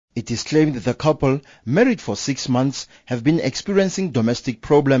It is claimed that the couple, married for 6 months, have been experiencing domestic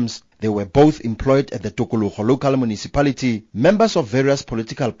problems. They were both employed at the Tokoloho local municipality. Members of various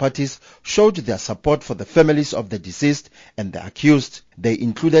political parties showed their support for the families of the deceased and the accused. They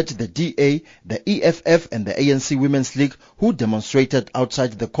included the DA, the EFF and the ANC Women's League, who demonstrated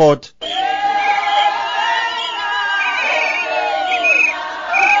outside the court.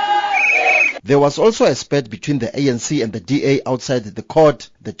 There was also a spat between the ANC and the DA outside the court.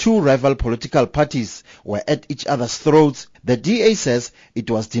 The two rival political parties were at each other's throats. The DA says it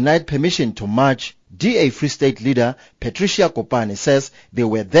was denied permission to march. DA Free State leader Patricia Kopane says they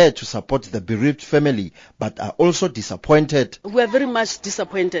were there to support the bereaved family but are also disappointed. We are very much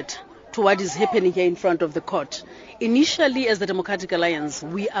disappointed to what is happening here in front of the court. Initially, as the Democratic Alliance,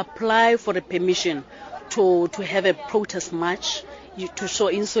 we apply for a permission to have a protest march to show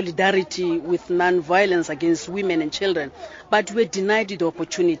in solidarity with non-violence against women and children, but we were denied the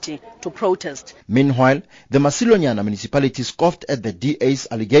opportunity to protest. Meanwhile, the Masilonyana municipality scoffed at the DA's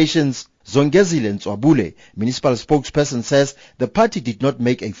allegations. Zongezile Ntswabule, municipal spokesperson, says the party did not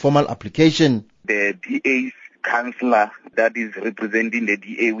make a formal application. The DA's councillor that is representing the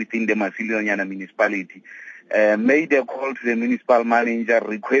DA within the Masilonyana municipality made a call to the municipal manager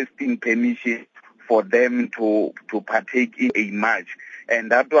requesting permission for them to partake in a march,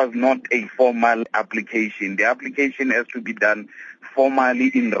 and that was not a formal application. The application has to be done formally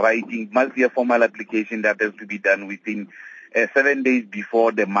in writing. It must be a formal application that has to be done within 7 days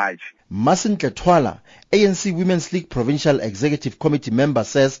before the march. Masintle Twala, ANC Women's League Provincial Executive Committee member,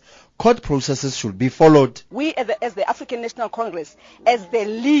 says court processes should be followed. We as the African National Congress, as the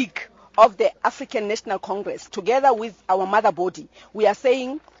League of the African National Congress, together with our mother body, we are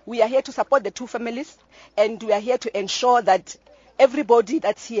saying we are here to support the two families, and we are here to ensure that everybody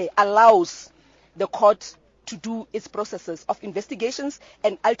that's here allows the court to do its processes of investigations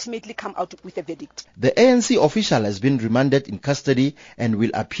and ultimately come out with a verdict. The ANC official has been remanded in custody and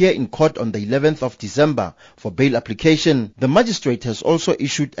will appear in court on the 11th of December for bail application. The magistrate has also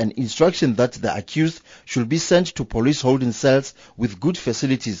issued an instruction that the accused should be sent to police holding cells with good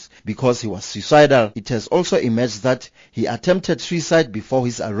facilities because he was suicidal. It has also emerged that he attempted suicide before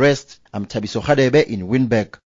his arrest. I'm Thabiso Khadebe in Windhoek.